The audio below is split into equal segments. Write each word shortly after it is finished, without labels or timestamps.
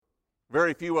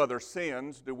Very few other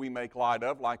sins do we make light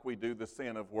of like we do the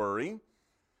sin of worry.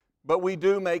 But we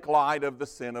do make light of the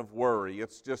sin of worry.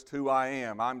 It's just who I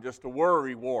am. I'm just a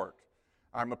worrywart.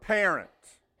 I'm a parent.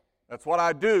 That's what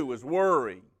I do, is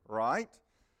worry, right?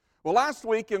 Well, last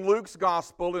week in Luke's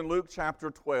Gospel, in Luke chapter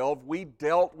 12, we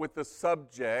dealt with the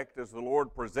subject, as the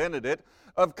Lord presented it,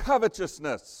 of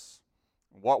covetousness.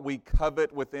 What we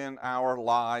covet within our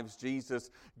lives.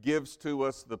 Jesus gives to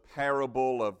us the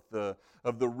parable of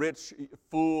the rich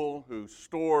fool who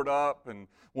stored up and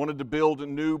wanted to build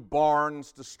new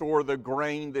barns to store the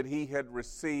grain that he had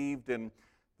received. And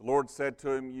the Lord said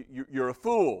to him, "You're a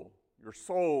fool. Your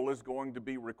soul is going to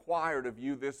be required of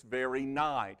you this very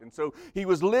night." And so he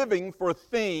was living for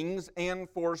things and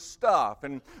for stuff.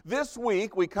 And this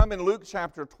week we come in Luke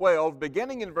chapter 12,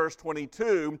 beginning in verse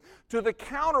 22, to the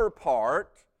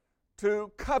counterpart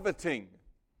to coveting.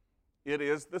 It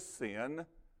is the sin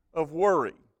of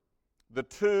worry. The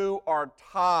two are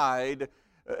tied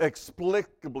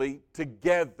explicably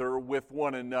together with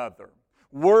one another.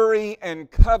 Worry and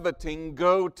coveting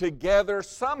go together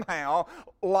somehow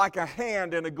like a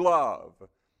hand in a glove.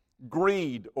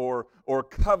 Greed or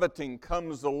coveting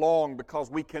comes along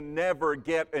because we can never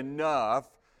get enough,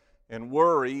 and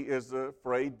worry is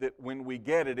afraid that when we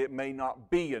get it, it may not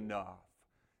be enough.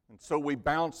 And so we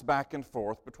bounce back and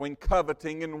forth between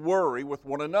coveting and worry with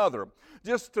one another.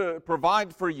 Just to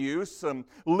provide for you some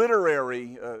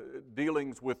literary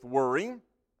dealings with worry,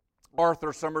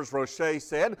 Arthur Summers Roche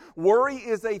said, "Worry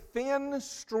is a thin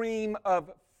stream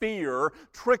of fear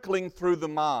trickling through the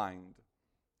mind.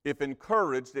 If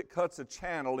encouraged, it cuts a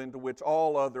channel into which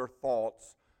all other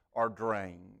thoughts are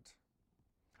drained."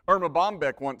 Irma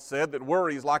Bombeck once said that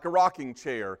worry is like a rocking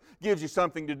chair. Gives you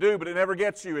something to do, but it never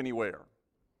gets you anywhere.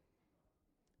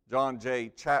 John J.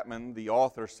 Chapman, the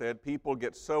author, said, "People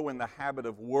get so in the habit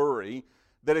of worry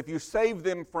that if you save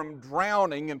them from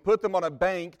drowning and put them on a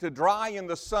bank to dry in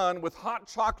the sun with hot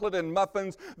chocolate and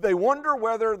muffins, they wonder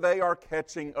whether they are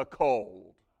catching a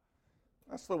cold."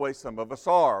 That's the way some of us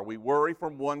are. We worry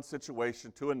from one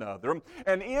situation to another.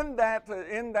 And in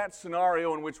that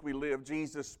scenario in which we live,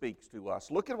 Jesus speaks to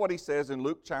us. Look at what he says in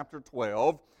Luke chapter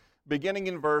 12, beginning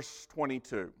in verse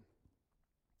 22.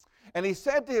 "And he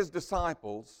said to his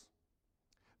disciples,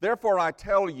 'Therefore I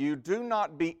tell you, do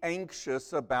not be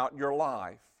anxious about your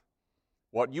life,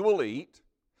 what you will eat,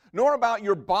 nor about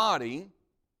your body,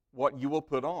 what you will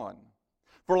put on.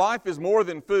 For life is more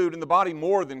than food, and the body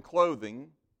more than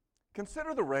clothing.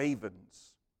 Consider the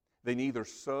ravens. They neither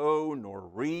sow nor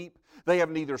reap. They have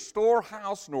neither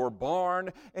storehouse nor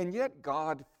barn, and yet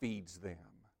God feeds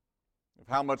them. Of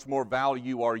how much more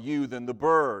value are you than the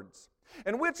birds?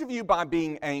 And which of you, by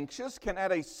being anxious, can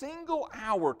add a single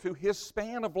hour to his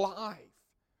span of life?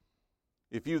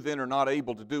 If you then are not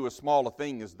able to do as small a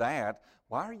thing as that,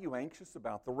 why are you anxious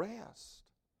about the rest?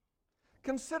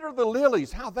 Consider the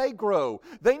lilies, how they grow.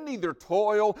 They neither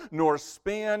toil nor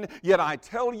spin, yet I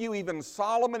tell you, even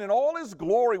Solomon in all his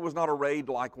glory was not arrayed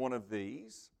like one of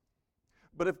these.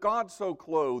 But if God so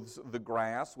clothes the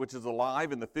grass, which is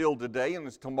alive in the field today and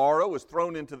is tomorrow is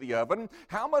thrown into the oven,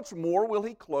 how much more will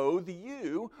he clothe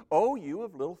you, O you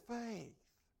of little faith?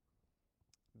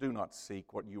 Do not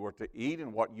seek what you are to eat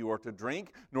and what you are to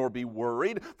drink, nor be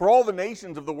worried. For all the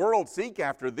nations of the world seek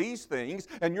after these things,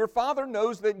 and your Father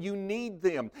knows that you need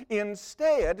them.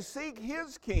 Instead, seek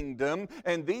his kingdom,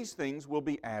 and these things will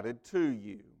be added to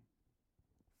you.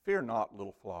 Fear not,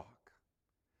 little flock.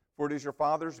 For it is your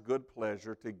Father's good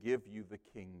pleasure to give you the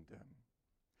kingdom.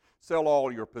 Sell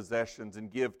all your possessions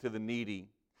and give to the needy.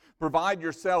 Provide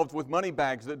yourselves with money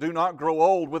bags that do not grow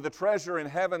old, with a treasure in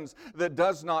heavens that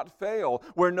does not fail,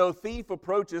 where no thief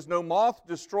approaches, no moth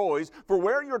destroys. For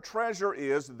where your treasure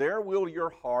is, there will your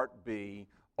heart be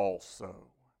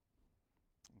also."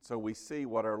 So we see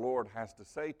what our Lord has to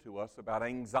say to us about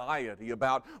anxiety,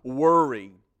 about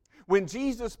worry. When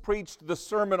Jesus preached the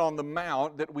Sermon on the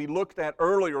Mount that we looked at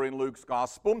earlier in Luke's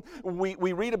Gospel,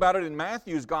 we read about it in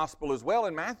Matthew's Gospel as well,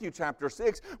 in Matthew chapter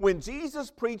 6. When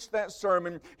Jesus preached that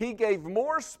sermon, he gave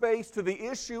more space to the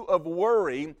issue of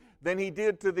worry than he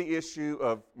did to the issue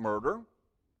of murder,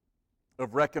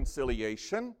 of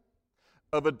reconciliation,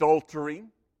 of adultery,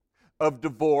 of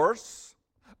divorce,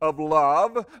 of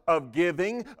love, of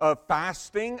giving, of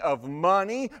fasting, of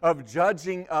money, of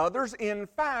judging others. In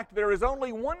fact, there is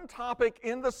only one topic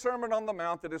in the Sermon on the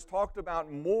Mount that is talked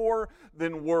about more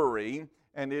than worry,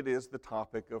 and it is the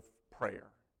topic of prayer.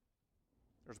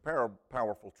 There's a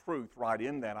powerful truth right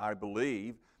in that, I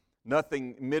believe.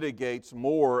 Nothing mitigates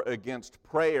more against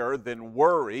prayer than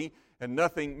worry, and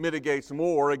nothing mitigates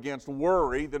more against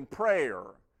worry than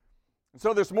prayer. And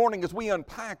so this morning, as we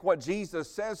unpack what Jesus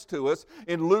says to us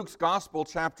in Luke's Gospel,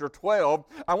 chapter 12,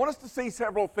 I want us to see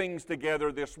several things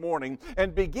together this morning.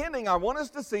 And beginning, I want us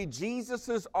to see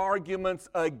Jesus' arguments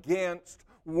against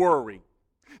worry.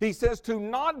 He says to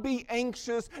not be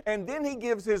anxious, and then he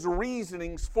gives his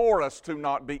reasonings for us to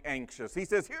not be anxious. He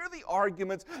says, here are the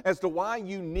arguments as to why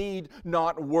you need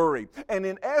not worry. And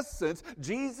in essence,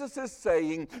 Jesus is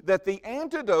saying that the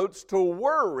antidotes to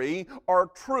worry are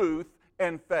truth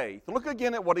and faith. Look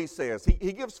again at what he says.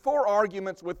 He gives four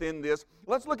arguments within this.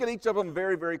 Let's look at each of them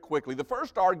very, very quickly. The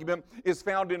first argument is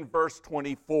found in verse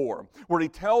 24, where he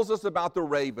tells us about the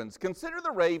ravens. Consider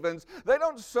the ravens. They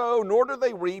don't sow, nor do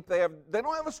they reap. They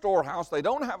don't have a storehouse. They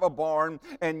don't have a barn,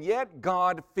 and yet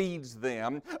God feeds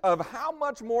them. Of how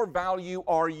much more value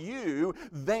are you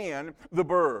than the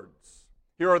birds?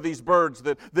 Here are these birds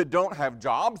that don't have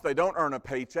jobs, they don't earn a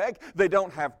paycheck, they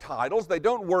don't have titles, they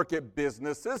don't work at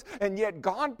businesses, and yet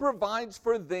God provides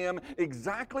for them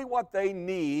exactly what they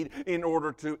need in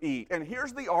order to eat. And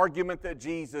here's the argument that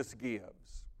Jesus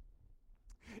gives.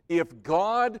 If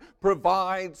God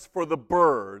provides for the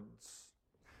birds,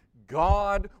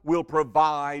 God will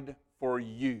provide for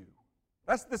you.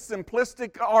 That's the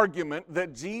simplistic argument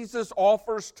that Jesus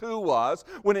offers to us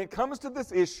when it comes to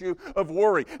this issue of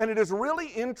worry. And it is really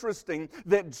interesting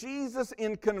that Jesus,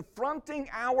 in confronting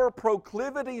our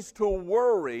proclivities to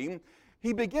worry,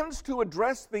 he begins to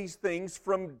address these things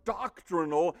from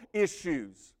doctrinal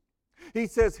issues. He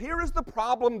says, here is the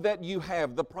problem that you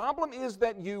have. The problem is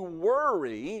that you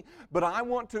worry, but I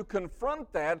want to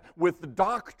confront that with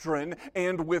doctrine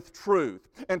and with truth.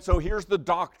 And so here's the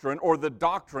doctrine, or the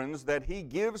doctrines that he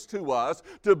gives to us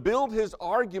to build his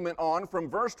argument on from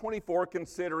verse 24,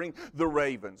 considering the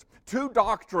ravens. Two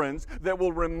doctrines that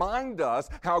will remind us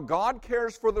how God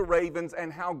cares for the ravens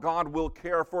and how God will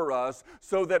care for us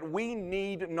so that we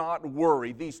need not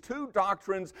worry. These two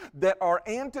doctrines that are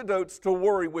antidotes to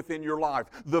worry within your life.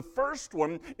 The first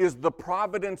one is the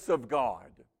providence of God,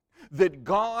 that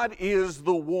God is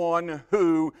the one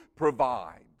who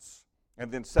provides.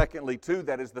 And then secondly, too,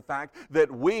 that is the fact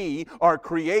that we are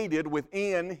created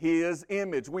within His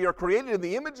image. We are created in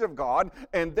the image of God,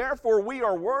 and therefore we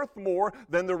are worth more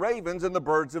than the ravens and the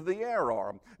birds of the air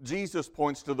are. Jesus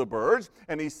points to the birds,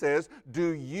 and He says,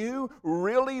 do you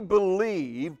really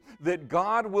believe that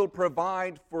God will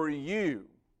provide for you?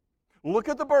 Look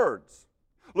at the birds.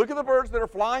 Look at the birds that are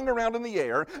flying around in the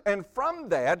air, and from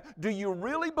that, do you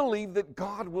really believe that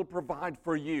God will provide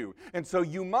for you? And so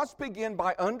you must begin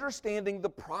by understanding the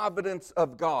providence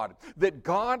of God, that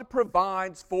God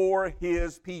provides for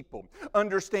His people.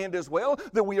 Understand as well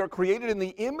that we are created in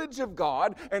the image of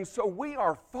God, and so we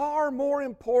are far more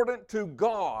important to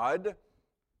God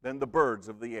than the birds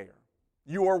of the air.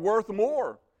 You are worth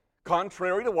more.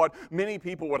 Contrary to what many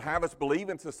people would have us believe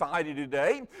in society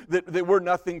today, that we're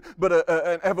nothing but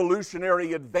an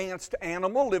evolutionary advanced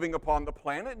animal living upon the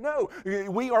planet. No,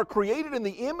 we are created in the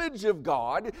image of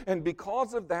God, and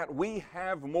because of that, we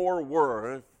have more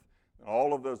worth than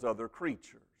all of those other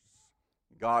creatures.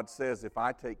 God says, if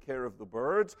I take care of the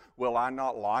birds, will I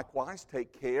not likewise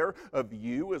take care of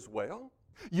you as well?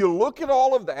 You look at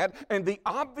all of that, and the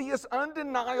obvious,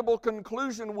 undeniable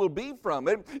conclusion will be from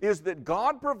it is that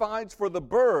God provides for the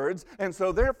birds, and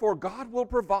so therefore God will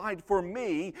provide for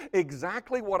me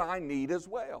exactly what I need as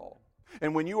well.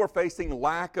 And when you are facing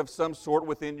lack of some sort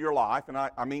within your life, and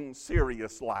I mean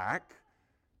serious lack,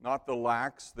 not the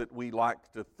lacks that we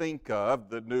like to think of,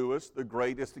 the newest, the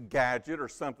greatest gadget or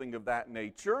something of that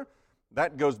nature.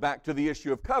 That goes back to the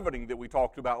issue of coveting that we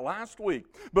talked about last week.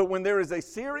 But when there is a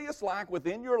serious lack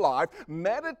within your life,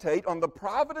 meditate on the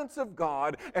providence of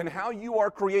God and how you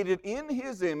are created in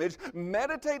His image.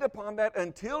 Meditate upon that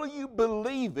until you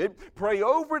believe it. Pray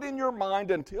over it in your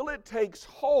mind until it takes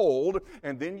hold,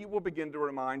 and then you will begin to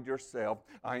remind yourself,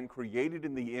 I am created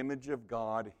in the image of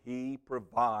God. He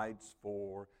provides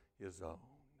for His own.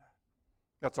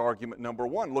 That's argument number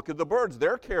one. Look at the birds.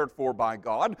 They're cared for by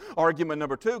God. Argument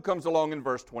number two comes along in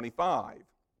verse 25.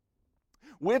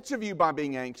 Which of you, by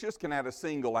being anxious, can add a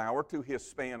single hour to his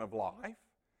span of life?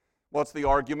 What's the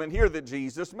argument here that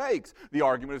Jesus makes? The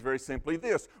argument is very simply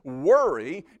this.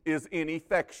 Worry is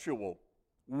ineffectual.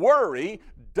 Worry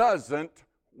doesn't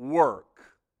work.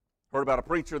 Heard about a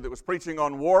preacher that was preaching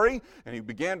on worry, and he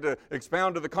began to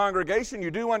expound to the congregation,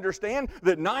 you do understand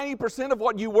that 90% of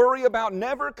what you worry about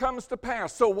never comes to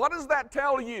pass. So what does that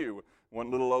tell you?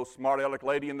 One little old smart-aleck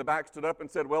lady in the back stood up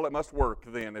and said, well, it must work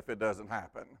then if it doesn't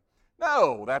happen.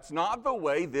 No, that's not the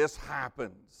way this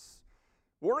happens.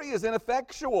 Worry is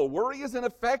ineffectual. Worry is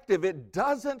ineffective. It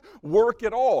doesn't work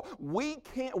at all. We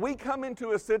come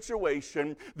into a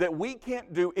situation that we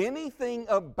can't do anything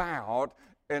about,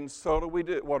 and so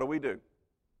what do we do?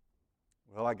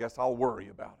 Well, I guess I'll worry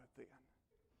about it then.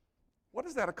 What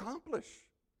does that accomplish?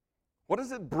 What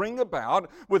does it bring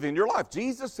about within your life?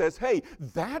 Jesus says, hey,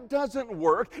 that doesn't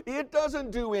work. It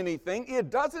doesn't do anything. It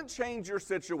doesn't change your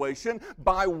situation.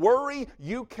 By worry,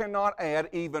 you cannot add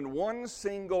even one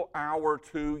single hour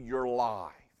to your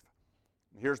life.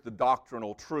 Here's the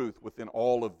doctrinal truth within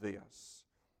all of this.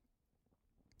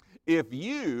 If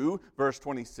you, verse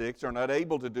 26, are not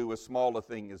able to do as small a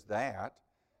thing as that,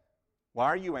 why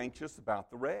are you anxious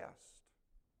about the rest?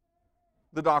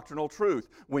 The doctrinal truth.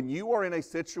 When you are in a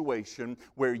situation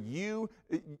where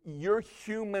your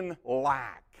human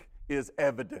lack is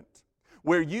evident,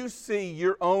 where you see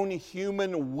your own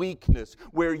human weakness,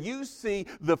 where you see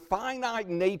the finite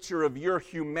nature of your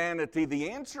humanity, the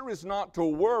answer is not to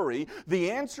worry. The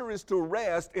answer is to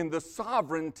rest in the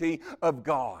sovereignty of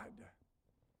God.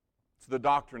 It's the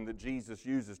doctrine that Jesus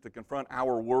uses to confront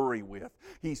our worry with.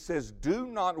 He says, do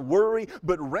not worry,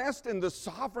 but rest in the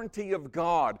sovereignty of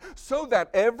God, so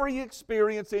that every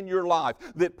experience in your life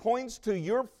that points to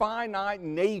your finite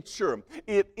nature,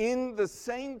 it in the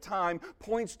same time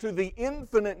points to the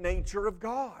infinite nature of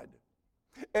God.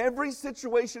 Every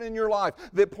situation in your life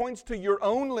that points to your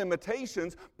own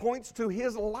limitations points to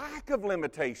His lack of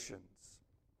limitations.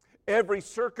 Every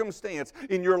circumstance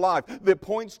in your life that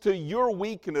points to your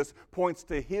weakness points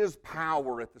to His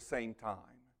power at the same time.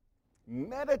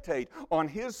 Meditate on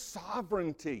His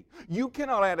sovereignty. You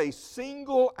cannot add a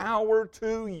single hour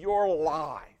to your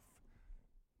life,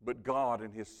 but God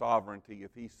in His sovereignty, if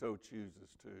He so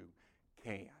chooses to,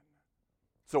 can.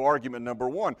 So argument number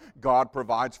one, God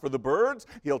provides for the birds,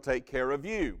 He'll take care of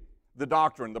you. The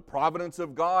doctrine, the providence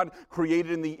of God,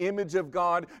 created in the image of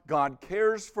God, God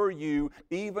cares for you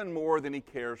even more than He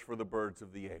cares for the birds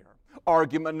of the air.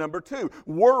 Argument number two,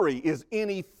 worry is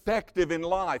ineffective in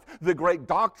life. The great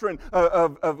doctrine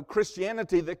of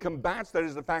Christianity that combats that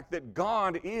is the fact that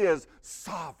God is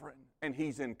sovereign and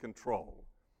He's in control.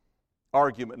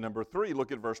 Argument number three,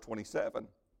 look at verse 27.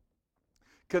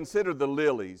 Consider the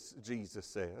lilies, Jesus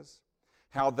says,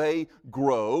 how they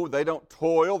grow. They don't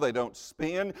toil, they don't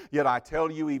spin. Yet I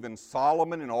tell you, even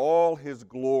Solomon in all his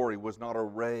glory was not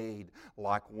arrayed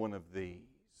like one of these.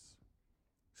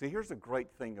 See, here's a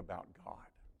great thing about God.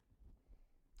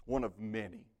 One of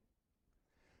many.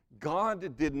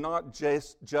 God did not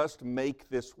just make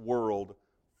this world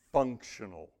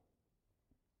functional.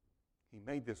 He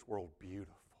made this world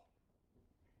beautiful.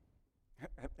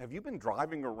 Have you been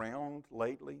driving around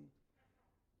lately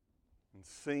and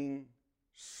seen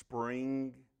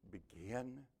spring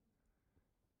begin?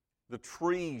 The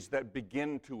trees that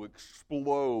begin to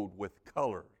explode with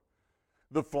color.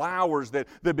 The flowers that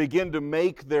begin to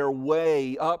make their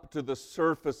way up to the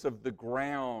surface of the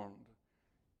ground.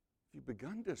 Have you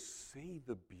begun to see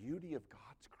the beauty of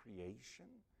God's creation?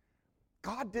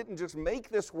 God didn't just make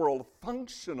this world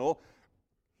functional,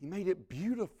 He made it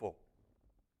beautiful.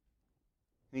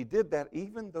 And He did that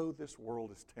even though this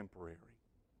world is temporary.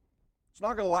 It's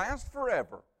not going to last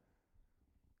forever.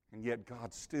 And yet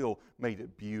God still made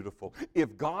it beautiful.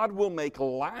 If God will make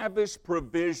lavish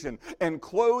provision and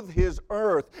clothe His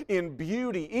earth in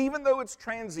beauty, even though it's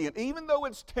transient, even though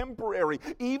it's temporary,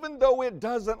 even though it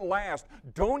doesn't last,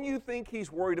 don't you think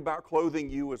He's worried about clothing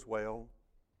you as well?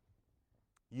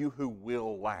 You who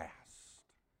will last.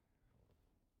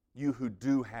 You who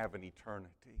do have an eternity.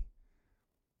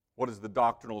 What is the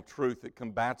doctrinal truth that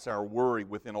combats our worry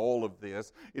within all of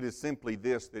this? It is simply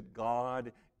this, that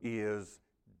God is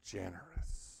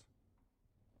generous.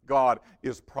 God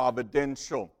is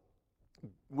providential.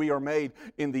 We are made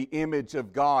in the image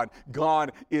of God.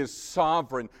 God is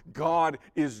sovereign. God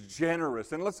is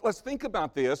generous. And let's think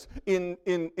about this in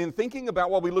thinking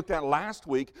about what we looked at last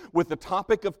week with the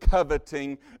topic of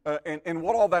coveting and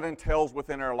what all that entails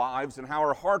within our lives and how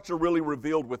our hearts are really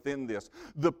revealed within this.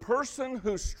 The person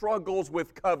who struggles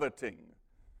with coveting,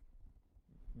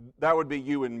 that would be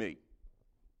you and me.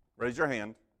 Raise your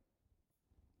hand.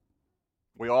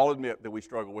 We all admit that we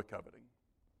struggle with coveting.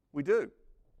 We do.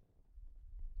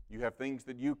 You have things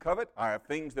that you covet. I have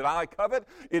things that I covet.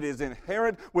 It is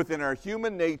inherent within our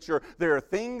human nature. There are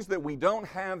things that we don't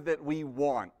have that we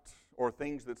want, or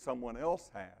things that someone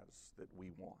else has that we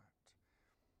want.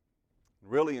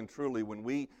 Really and truly, when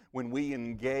we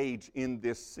engage in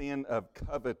this sin of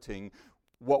coveting,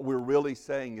 what we're really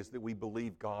saying is that we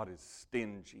believe God is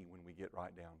stingy when we get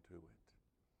right down to it.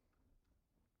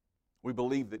 We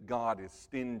believe that God is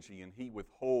stingy and He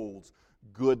withholds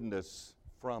goodness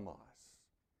from us.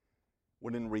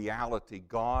 when in reality,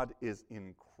 God is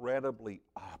incredibly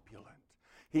opulent.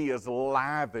 He is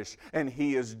lavish and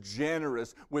He is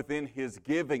generous within His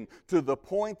giving, to the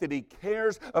point that He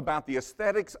cares about the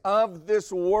aesthetics of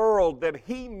this world that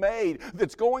He made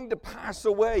that's going to pass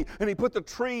away. And He put the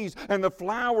trees and the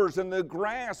flowers and the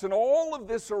grass and all of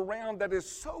this around that is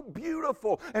so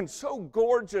beautiful and so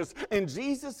gorgeous. And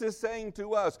Jesus is saying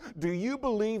to us, do you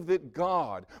believe that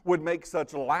God would make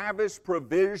such lavish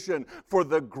provision for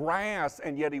the grass,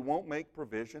 and yet He won't make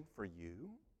provision for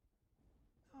you?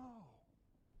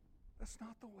 That's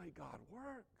not the way God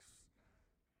works.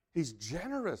 He's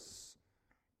generous.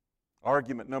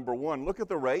 Argument number one, look at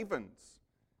the ravens.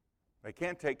 They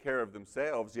can't take care of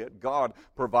themselves, yet God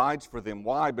provides for them.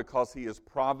 Why? Because He is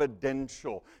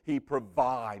providential. He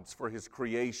provides for His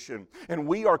creation. And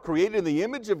we are created in the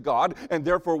image of God, and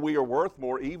therefore we are worth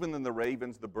more even than the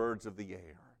ravens, the birds of the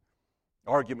air.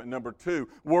 Argument number two,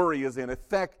 worry is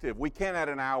ineffective. We can't add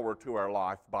an hour to our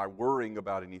life by worrying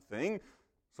about anything.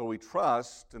 So we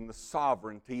trust in the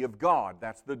sovereignty of God.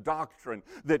 That's the doctrine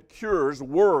that cures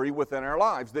worry within our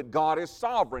lives, that God is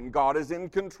sovereign, God is in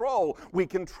control. We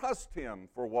can trust Him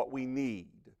for what we need.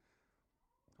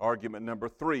 Argument number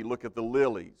three, look at the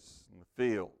lilies in the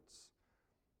fields.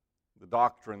 The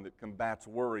doctrine that combats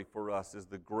worry for us is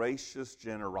the gracious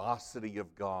generosity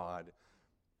of God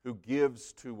who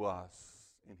gives to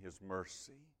us in His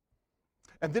mercy.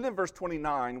 And then in verse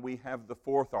 29, we have the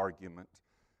fourth argument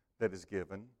that is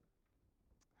given.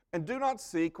 And do not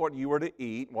seek what you are to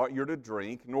eat, what you're to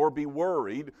drink, nor be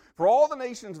worried, for all the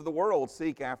nations of the world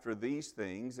seek after these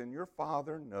things, and your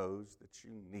Father knows that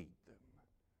you need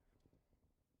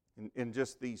them. In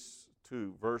just these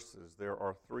two verses, there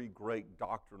are three great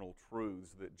doctrinal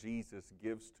truths that Jesus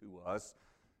gives to us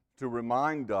to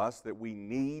remind us that we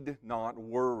need not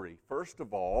worry. First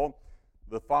of all,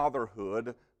 the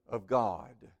fatherhood of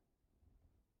God.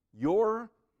 Your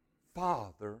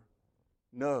Father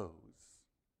knows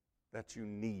that you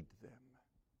need them.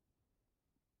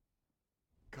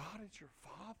 God is your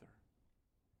Father.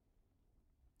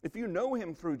 If you know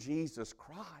Him through Jesus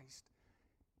Christ,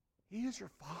 He is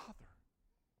your Father.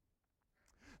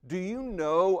 Do you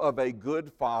know of a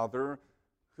good father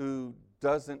who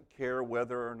doesn't care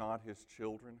whether or not his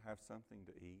children have something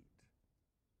to eat?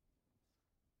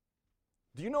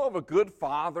 Do you know of a good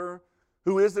father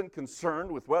who isn't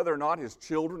concerned with whether or not his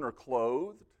children are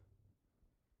clothed?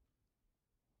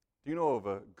 Do you know of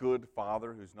a good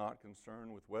father who's not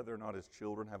concerned with whether or not his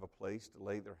children have a place to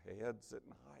lay their heads at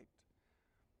night?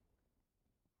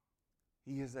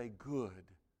 He is a good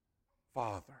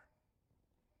Father.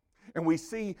 And we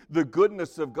see the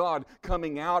goodness of God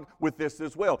coming out with this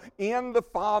as well. In the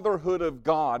fatherhood of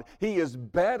God, He is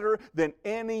better than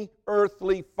any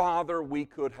earthly father we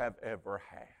could have ever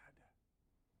had.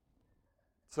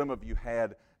 Some of you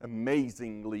had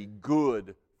amazingly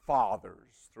good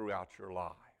fathers throughout your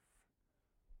life.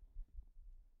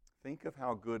 Think of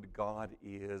how good God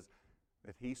is,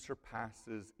 that He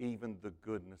surpasses even the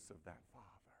goodness of that Father.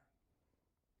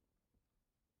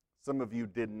 Some of you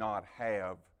did not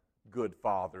have good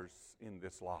fathers in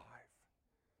this life.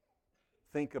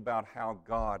 Think about how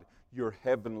God, your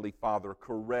heavenly Father,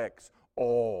 corrects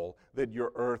all that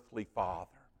your earthly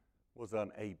father was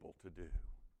unable to do.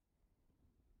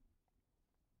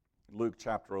 Luke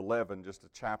chapter 11, just a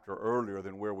chapter earlier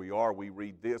than where we are, we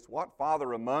read this. What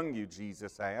father among you,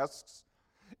 Jesus asks,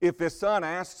 if his son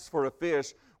asks for a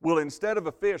fish, will instead of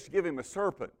a fish give him a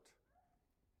serpent?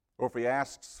 Or if he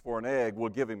asks for an egg, will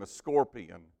give him a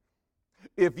scorpion?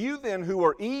 If you then who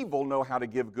are evil know how to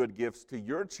give good gifts to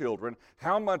your children,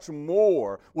 how much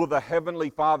more will the Heavenly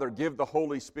Father give the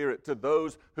Holy Spirit to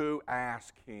those who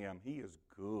ask Him? He is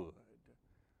good.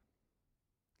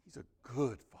 He's a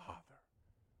good Father.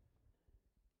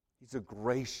 He's a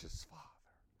gracious Father.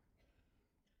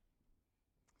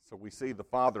 So we see the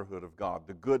fatherhood of God,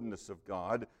 the goodness of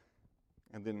God.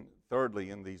 And then thirdly,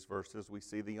 in these verses, we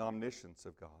see the omniscience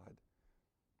of God.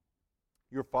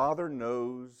 Your Father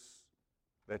knows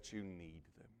that you need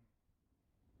them.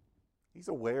 He's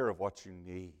aware of what you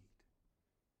need.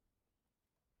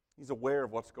 He's aware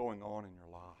of what's going on in your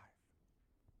life.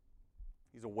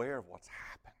 He's aware of what's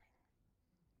happening.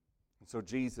 And so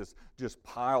Jesus just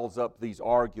piles up these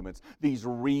arguments, these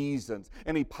reasons,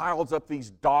 and He piles up these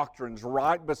doctrines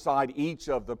right beside each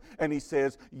of them. And He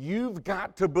says, you've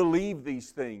got to believe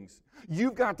these things.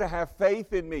 You've got to have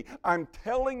faith in me. I'm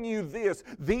telling you this.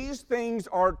 These things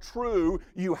are true.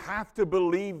 You have to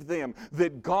believe them.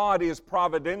 That God is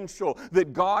providential.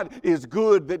 That God is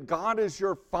good. That God is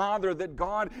your Father. That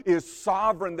God is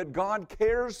sovereign. That God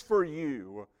cares for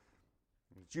you.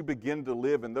 You begin to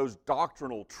live in those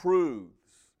doctrinal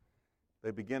truths, They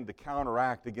begin to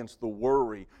counteract against the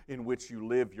worry in which you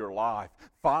live your life.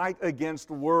 Fight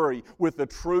against worry with the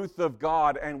truth of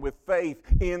God and with faith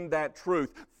in that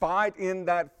truth. Fight in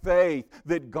that faith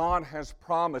that God has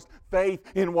promised. Faith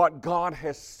in what God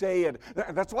has said.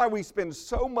 That's why we spend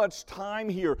so much time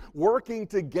here working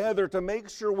together to make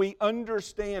sure we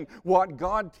understand what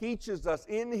God teaches us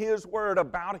in His Word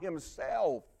about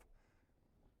Himself.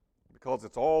 Because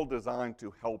it's all designed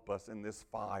to help us in this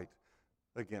fight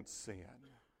against sin.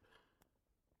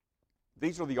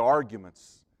 These are the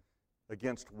arguments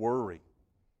against worry.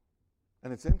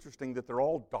 And it's interesting that they're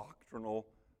all doctrinal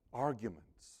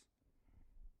arguments.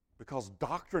 Because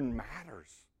doctrine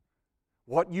matters.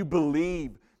 What you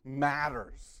believe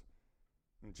matters.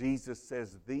 And Jesus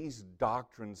says these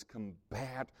doctrines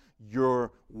combat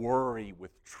your worry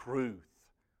with truth.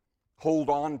 Hold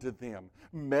on to them.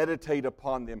 Meditate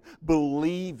upon them.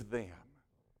 Believe them.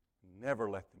 Never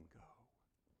let them go.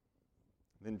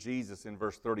 Then Jesus in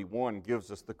verse 31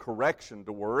 gives us the correction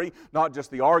to worry, not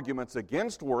just the arguments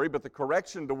against worry, but the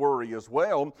correction to worry as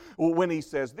well, when He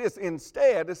says this,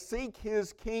 instead seek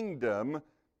His kingdom,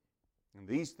 and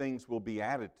these things will be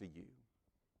added to you.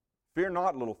 Fear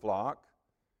not, little flock,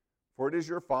 for it is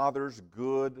your Father's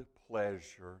good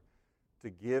pleasure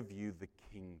to give you the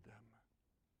kingdom.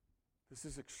 This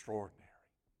is extraordinary.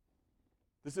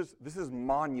 This is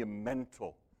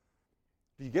monumental.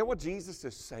 Do you get what Jesus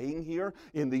is saying here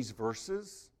in these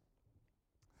verses?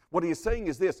 What He is saying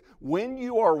is this: when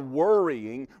you are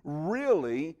worrying,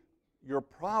 really your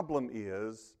problem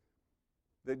is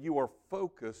that you are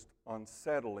focused on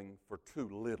settling for too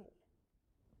little.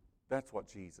 That's what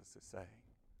Jesus is saying.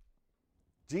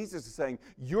 Jesus is saying,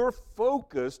 you're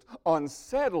focused on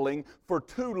settling for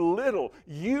too little.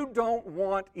 You don't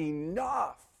want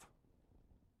enough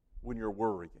when you're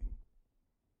worrying.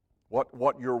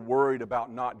 What you're worried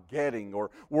about not getting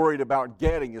or worried about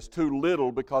getting is too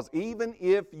little, because even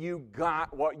if you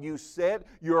got what you set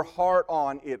your heart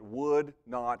on, it would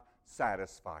not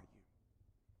satisfy you.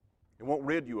 It won't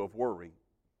rid you of worry.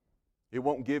 It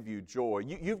won't give you joy.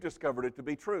 You've discovered it to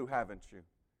be true, haven't you?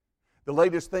 The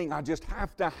latest thing, I just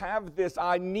have to have this,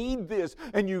 I need this,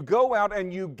 and you go out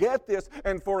and you get this,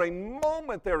 and for a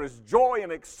moment there is joy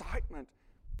and excitement,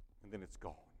 and then it's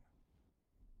gone.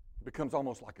 It becomes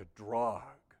almost like a drug.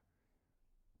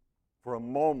 For a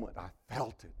moment I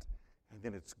felt it, and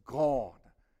then it's gone.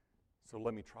 So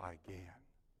let me try again.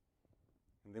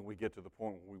 And then we get to the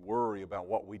point where we worry about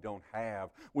what we don't have.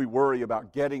 We worry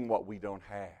about getting what we don't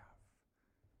have.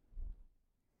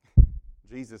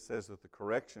 Jesus says that the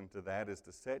correction to that is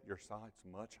to set your sights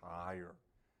much higher.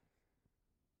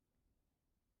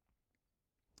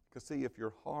 Because see, if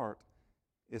your heart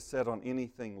is set on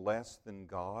anything less than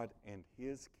God and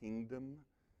His kingdom,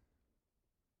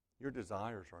 your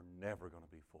desires are never going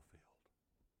to be fulfilled.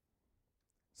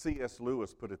 C.S.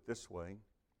 Lewis put it this way.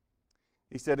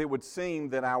 He said, it would seem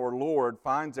that our Lord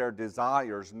finds our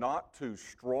desires not too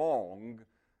strong,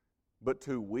 but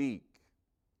too weak.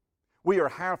 We are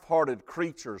half-hearted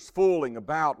creatures fooling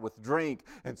about with drink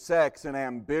and sex and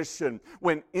ambition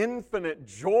when infinite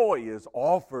joy is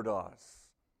offered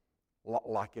us,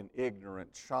 like an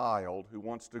ignorant child who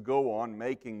wants to go on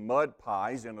making mud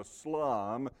pies in a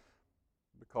slum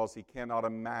because he cannot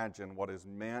imagine what is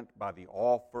meant by the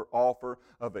offer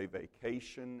of a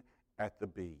vacation at the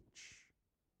beach.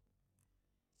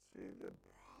 See, the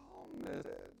problem is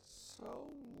it's so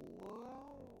low.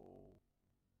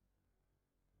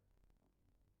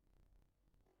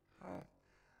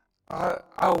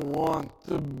 I want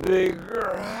the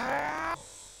bigger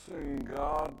house. And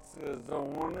God says, I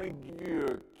want to give you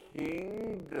a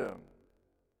kingdom.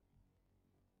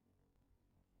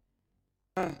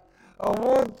 I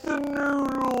want the new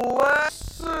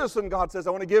Lexus. And God says, I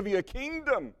want to give you a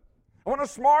kingdom. I want a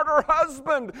smarter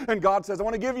husband. And God says, I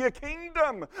want to give you a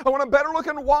kingdom. I want a better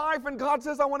looking wife. And God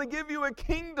says, I want to give you a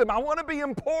kingdom. I want to be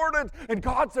important. And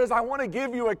God says, I want to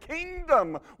give you a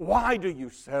kingdom. Why do you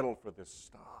settle for this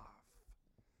stuff?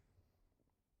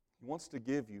 He wants to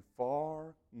give you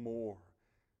far more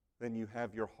than you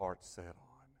have your heart set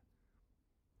on.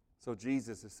 So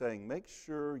Jesus is saying, make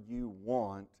sure you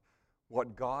want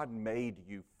what God made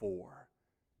you for,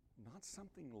 not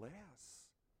something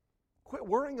less. Quit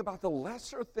worrying about the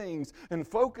lesser things and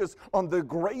focus on the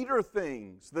greater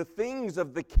things, the things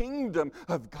of the kingdom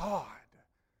of God.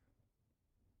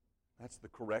 That's the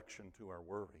correction to our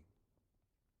worry.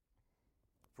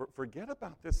 Forget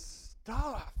about this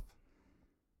stuff.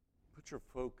 Put your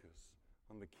focus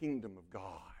on the kingdom of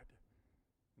God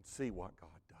and see what God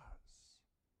does.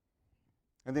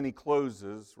 And then he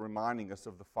closes reminding us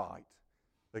of the fight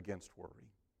against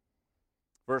worry.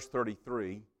 Verse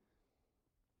 33,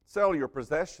 Sell your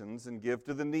possessions and give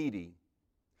to the needy.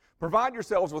 Provide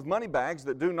yourselves with money bags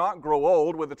that do not grow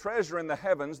old, with a treasure in the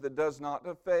heavens that does not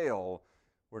fail,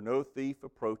 where no thief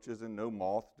approaches and no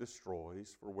moth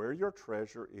destroys. For where your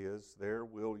treasure is, there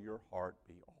will your heart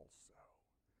be also.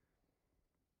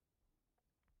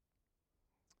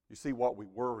 You see, what we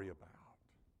worry about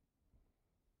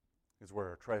is where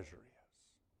our treasure is.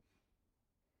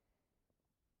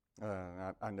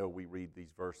 I know we read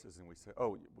these verses and we say,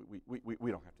 oh,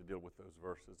 we don't have to deal with those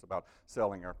verses about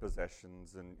selling our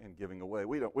possessions and giving away.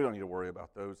 We don't need to worry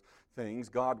about those things.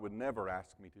 God would never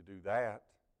ask me to do that.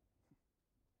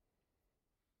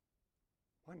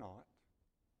 Why not?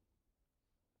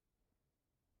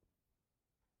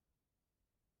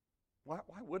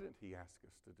 Why wouldn't He ask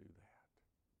us to do that?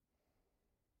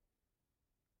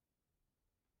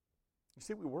 You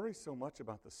see, we worry so much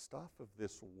about the stuff of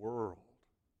this world.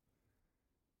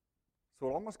 So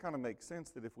it almost kind of makes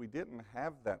sense that if we didn't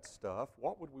have that stuff,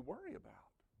 what would we worry about?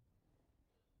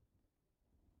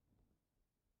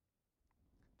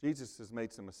 Jesus has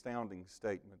made some astounding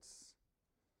statements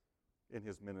in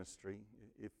His ministry.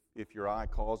 If your eye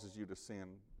causes you to sin,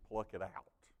 pluck it out.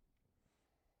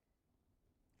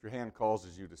 If your hand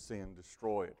causes you to sin,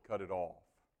 destroy it, cut it off.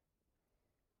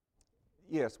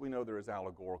 Yes, we know there is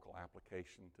allegorical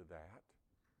application to that.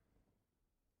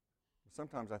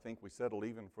 Sometimes I think we settle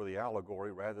even for the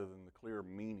allegory rather than the clear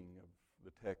meaning of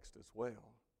the text as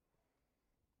well.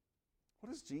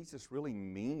 What does Jesus really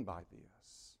mean by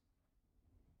this?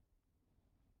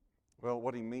 Well,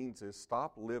 what He means is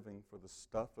stop living for the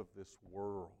stuff of this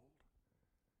world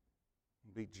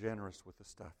and be generous with the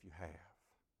stuff you have.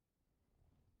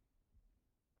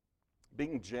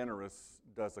 Being generous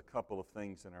does a couple of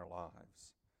things in our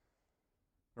lives.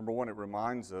 Number one, it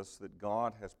reminds us that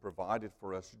God has provided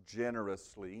for us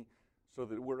generously so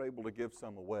that we're able to give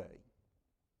some away.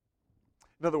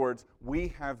 In other words, we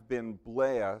have been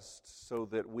blessed so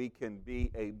that we can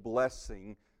be a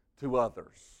blessing to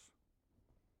others.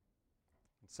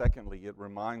 And secondly, it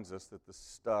reminds us that the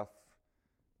stuff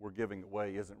we're giving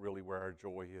away isn't really where our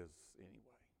joy is anyway.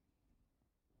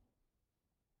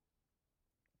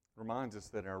 It reminds us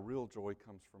that our real joy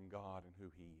comes from God and who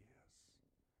He is.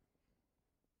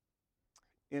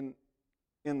 In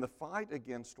the fight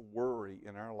against worry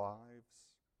in our lives,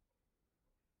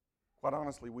 quite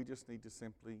honestly, we just need to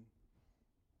simply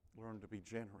learn to be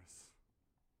generous.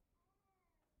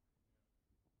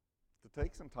 To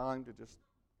take some time to just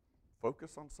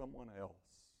focus on someone else.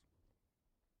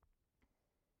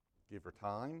 Give your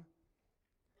time,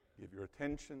 give your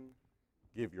attention,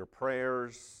 give your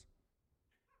prayers,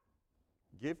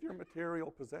 give your material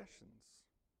possessions.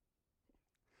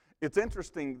 It's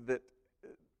interesting that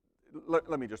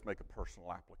let me just make a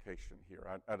personal application here.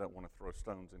 I don't want to throw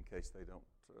stones in case they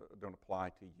don't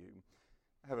apply to you.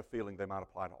 I have a feeling they might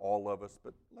apply to all of us,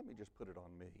 but let me just put it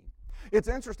on me. It's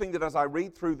interesting that as I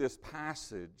read through this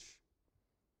passage,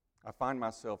 I find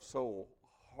myself so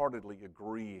heartedly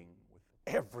agreeing with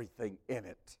everything in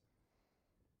it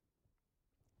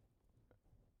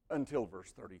until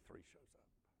verse 33 shows up.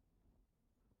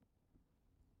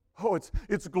 Oh,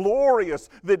 it's glorious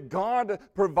that God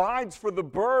provides for the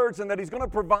birds and that He's going to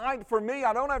provide for me.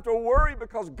 I don't have to worry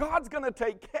because God's going to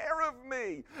take care of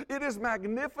me. It is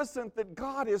magnificent that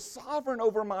God is sovereign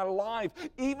over my life,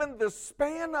 even the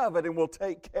span of it, and will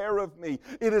take care of me.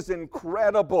 It is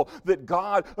incredible that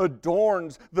God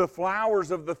adorns the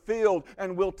flowers of the field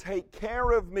and will take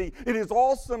care of me. It is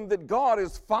awesome that God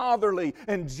is fatherly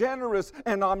and generous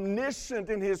and omniscient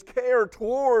in His care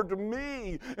toward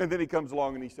me. And then He comes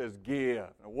along and He says, give.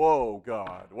 Whoa,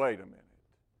 God, wait a minute.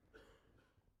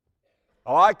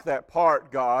 I like that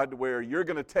part, God, where you're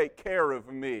going to take care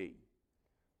of me.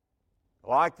 I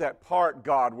like that part,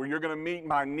 God, where you're going to meet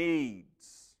my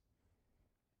needs.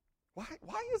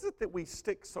 Why is it that we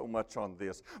stick so much on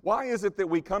this? Why is it that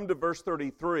we come to verse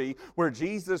 33 where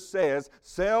Jesus says,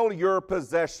 sell your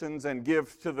possessions and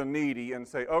give to the needy, and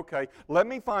say, okay, let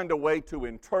me find a way to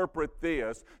interpret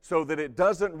this so that it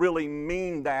doesn't really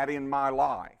mean that in my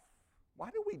life? Why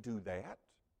do we do that?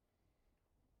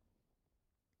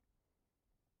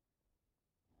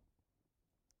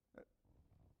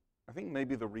 I think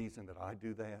maybe the reason that I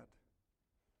do that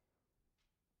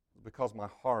is because my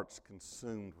heart's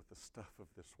consumed with the stuff of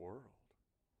this world.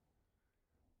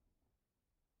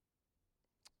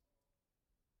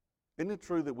 Isn't it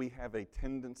true that we have a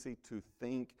tendency to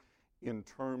think in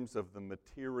terms of the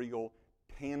material,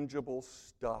 tangible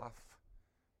stuff?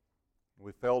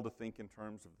 We fail to think in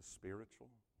terms of the spiritual.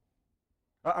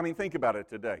 I mean, think about it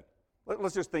today.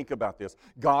 Let's just think about this.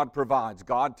 God provides.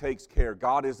 God takes care.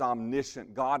 God is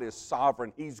omniscient. God is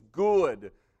sovereign. He's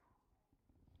good.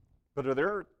 But are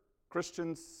there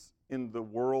Christians in the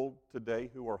world today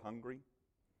who are hungry?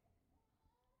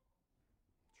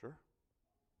 Sure.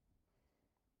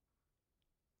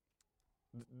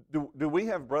 Do we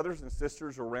have brothers and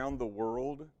sisters around the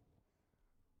world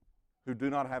who do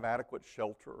not have adequate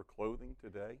shelter or clothing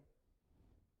today?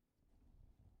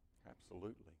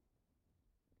 Absolutely.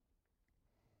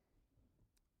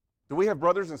 Do we have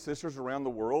brothers and sisters around the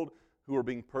world who are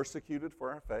being persecuted for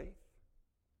our faith?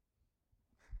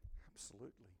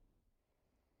 Absolutely.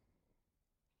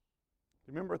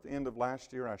 Remember at the end of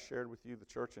last year I shared with you the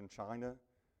church in China?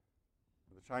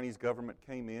 The Chinese government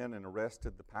came in and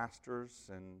arrested the pastors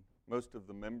and most of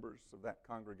the members of that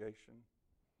congregation.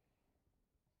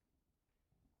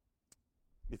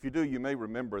 If you do, you may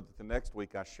remember that the next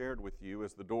week I shared with you,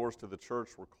 as the doors to the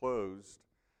church were closed,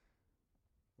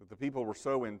 that the people were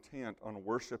so intent on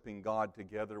worshiping God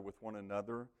together with one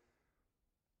another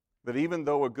that even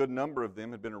though a good number of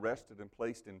them had been arrested and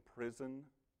placed in prison,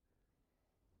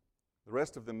 the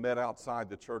rest of them met outside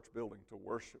the church building to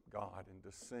worship God and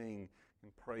to sing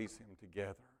and praise Him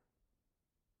together.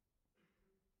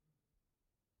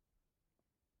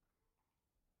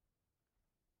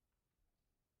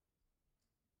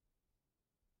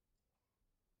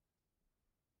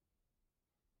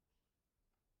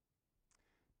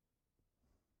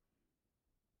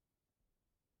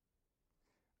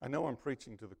 I know I'm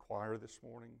preaching to the choir this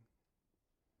morning.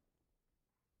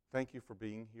 Thank you for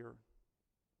being here.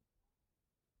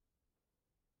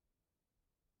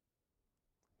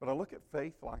 But I look at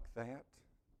faith like that.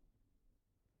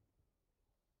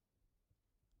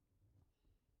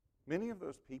 Many of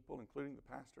those people, including the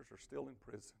pastors, are still in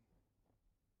prison.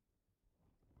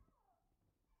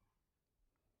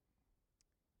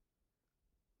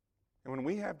 And when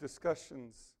we have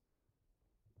discussions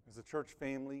as a church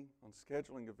family on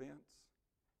scheduling events,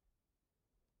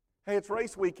 hey, it's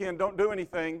race weekend, don't do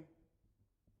anything.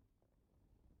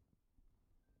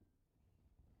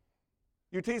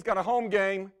 UT's got a home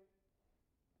game.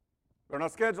 They're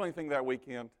not scheduling anything that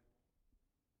weekend.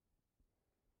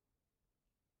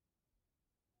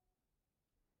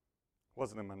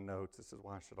 Wasn't in my notes. This is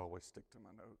why I should always stick to my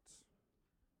notes.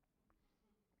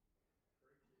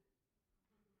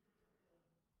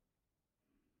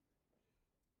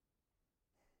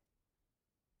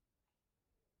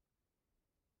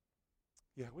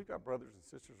 Yeah, we've got brothers and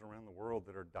sisters around the world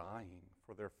that are dying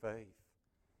for their faith.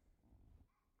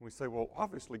 We say, well,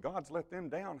 obviously God's let them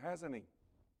down, hasn't He?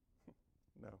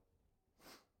 No.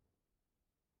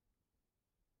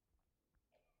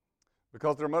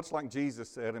 Because they're much like Jesus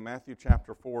said in Matthew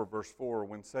chapter 4, verse 4,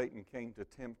 when Satan came to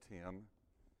tempt Him,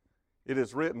 it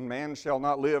is written, man shall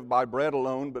not live by bread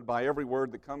alone, but by every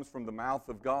word that comes from the mouth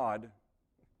of God.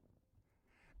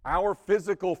 Our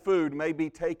physical food may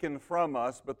be taken from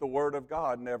us, but the Word of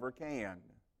God never can.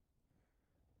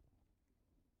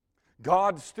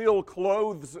 God still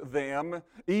clothes them,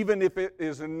 even if it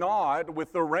is not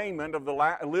with the raiment of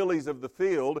the lilies of the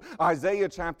field. Isaiah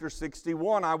chapter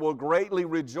 61, I will greatly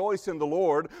rejoice in the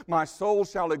Lord. My soul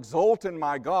shall exult in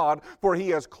my God, for He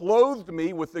has clothed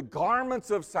me with the garments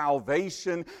of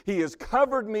salvation. He has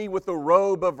covered me with a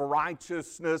robe of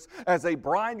righteousness, as a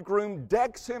bridegroom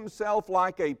decks himself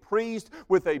like a priest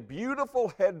with a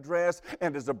beautiful headdress,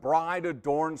 and as a bride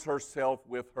adorns herself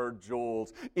with her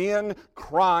jewels. In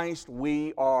Christ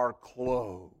we are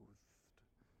clothed.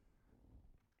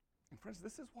 And friends,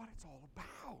 this is what it's all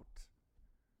about.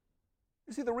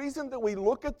 You see, the reason that we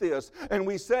look at this and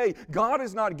we say God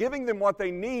is not giving them what they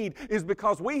need is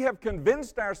because we have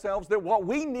convinced ourselves that what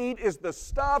we need is the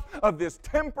stuff of this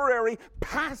temporary,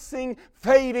 passing,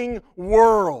 fading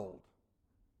world.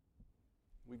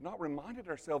 We've not reminded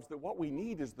ourselves that what we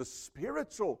need is the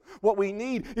spiritual. What we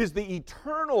need is the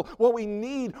eternal. What we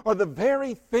need are the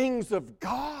very things of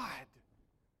God.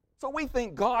 So we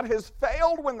think God has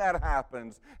failed when that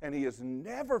happens, and He has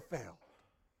never failed.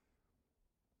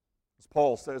 As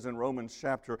Paul says in Romans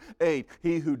chapter 8,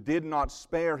 He who did not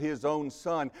spare His own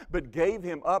Son, but gave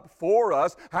Him up for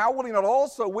us, how will He not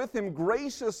also with Him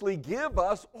graciously give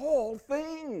us all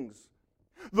things?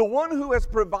 The one who has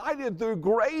provided the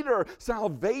greater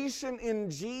salvation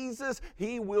in Jesus,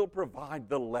 He will provide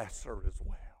the lesser as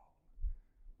well.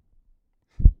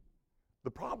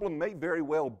 The problem may very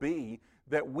well be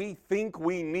that we think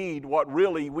we need what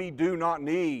really we do not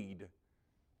need.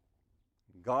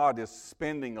 God is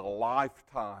spending a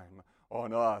lifetime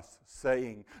on us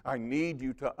saying, I need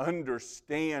you to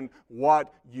understand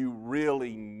what you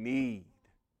really need.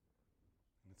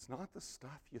 It's not the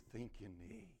stuff you think you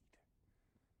need.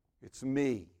 It's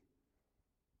me.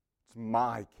 It's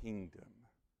my kingdom.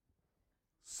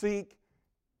 Seek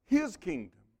His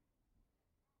kingdom.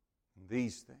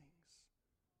 these things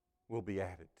will be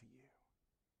added to you.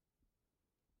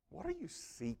 What are you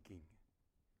seeking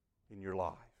in your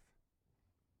life?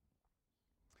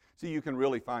 See, you can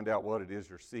really find out what it is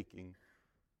you're seeking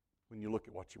when you look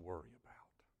at what you worry about.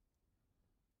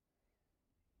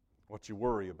 What you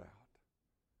worry about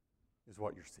is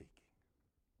what you're seeking.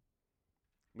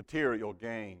 Material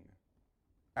gain,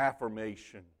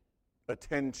 affirmation,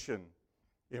 attention,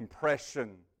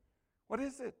 impression. What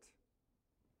is it?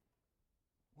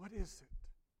 What is it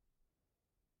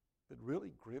that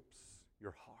really grips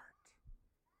your heart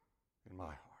and my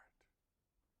heart?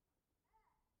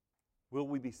 Will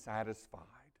we be satisfied?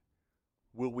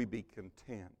 Will we be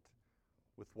content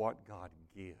with what God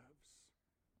gives,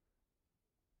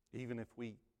 even if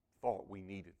we thought we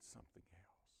needed something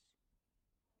else?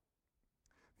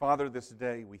 Father, this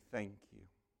day we thank you.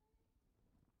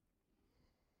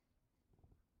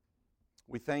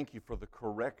 We thank you for the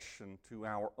correction to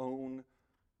our own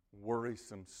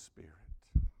worrisome spirit.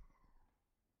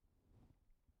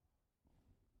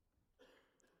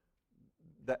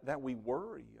 That we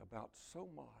worry about so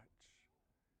much.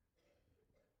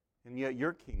 And yet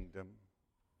your kingdom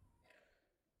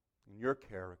and your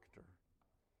character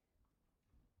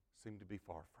seem to be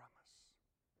far from us.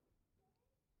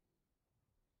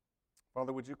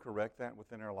 Father, would you correct that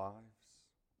within our lives?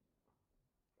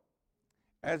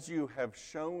 As you have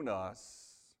shown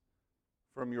us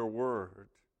from your word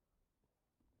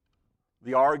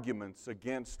the arguments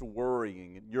against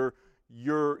worrying and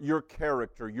your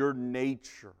character, your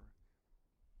nature,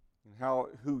 and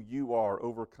who you are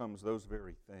overcomes those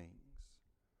very things.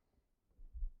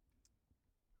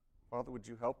 Father, would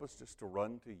you help us just to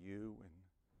run to you and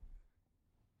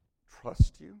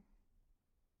trust you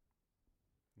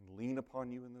and lean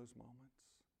upon you in those moments?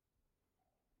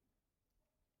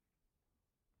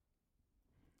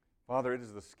 Father, it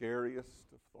is the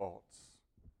scariest of thoughts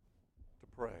to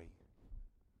pray.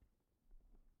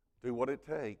 Do what it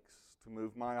takes to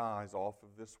move my eyes off of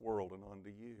this world and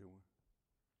onto you.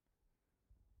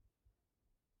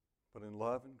 But in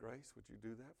love and grace, would you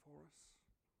do that for us?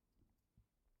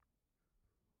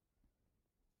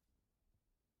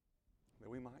 That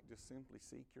we might just simply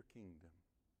seek your kingdom.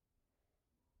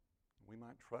 We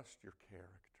might trust your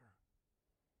character.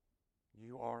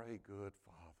 You are a good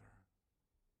Father.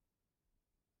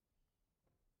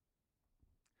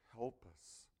 Help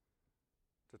us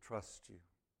to trust you.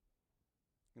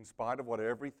 In spite of what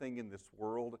everything in this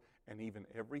world and even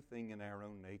everything in our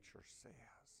own nature says,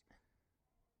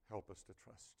 help us to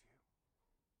trust you.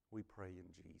 We pray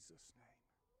in Jesus'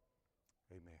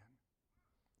 name. Amen.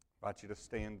 I invite you to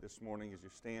stand this morning. As you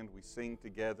stand, we sing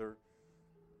together.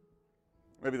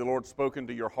 Maybe the Lord's spoken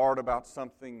to your heart about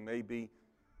something. Maybe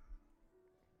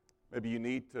you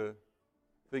need to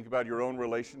think about your own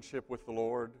relationship with the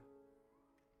Lord.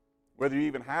 Whether you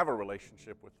even have a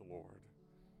relationship with the Lord.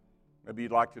 Maybe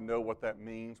you'd like to know what that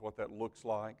means, what that looks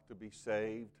like to be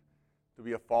saved, to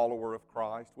be a follower of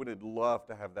Christ. We'd love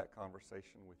to have that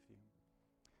conversation with you.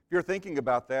 If you're thinking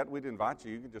about that, we'd invite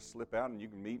you. You can just slip out and you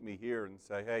can meet me here and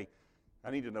say, hey, I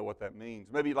need to know what that means.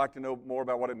 Maybe you'd like to know more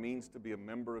about what it means to be a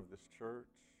member of this church.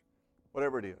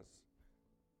 Whatever it is.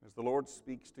 As the Lord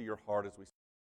speaks to your heart as we